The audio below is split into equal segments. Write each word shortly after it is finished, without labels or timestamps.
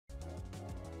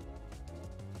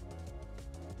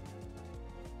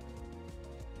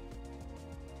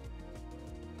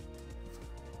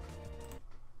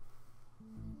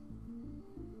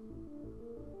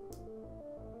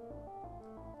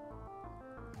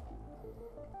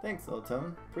Thanks,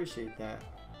 Otone. Appreciate that.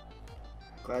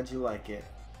 Glad you like it.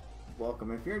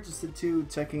 Welcome. If you're interested too,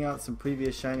 checking out some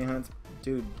previous shiny hunts,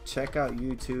 dude, check out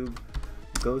YouTube.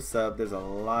 Go sub. There's a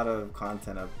lot of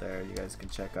content up there you guys can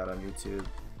check out on YouTube.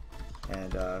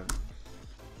 And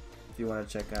if you want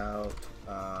to check out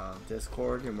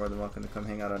Discord, you're more than welcome to come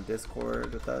hang out on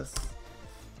Discord with us.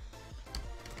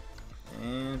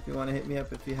 And if you want to hit me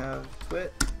up if you have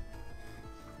Twit,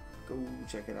 go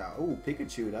check it out. Oh,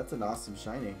 Pikachu, that's an awesome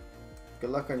shiny.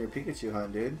 Good luck on your Pikachu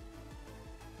hunt, dude.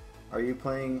 Are you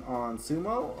playing on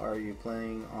Sumo or are you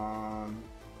playing on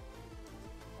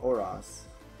Oros?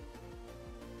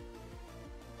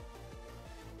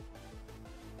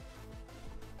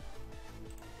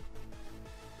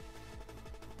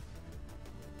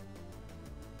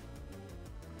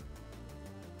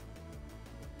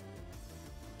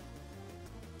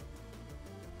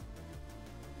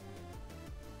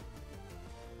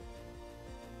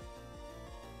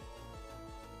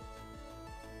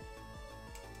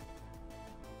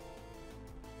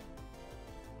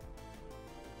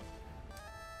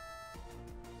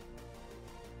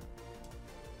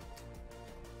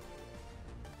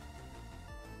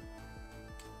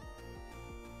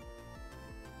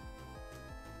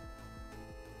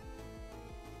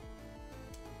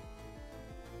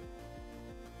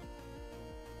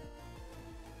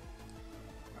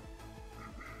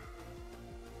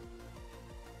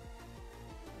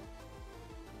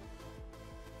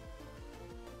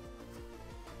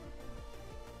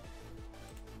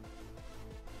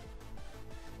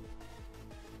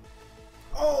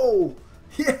 Oh,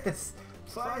 yes!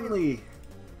 Finally!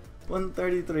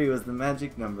 133 was the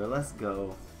magic number. Let's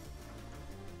go.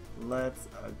 Let's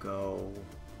go.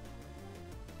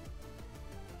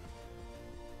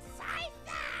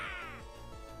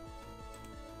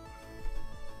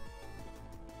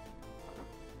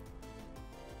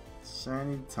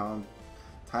 Shiny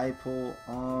tympole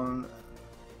on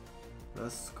the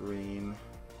screen.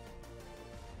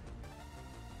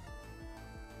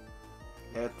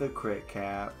 At the crit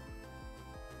cap.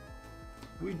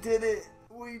 We did it!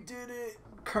 We did it!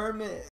 Kermit!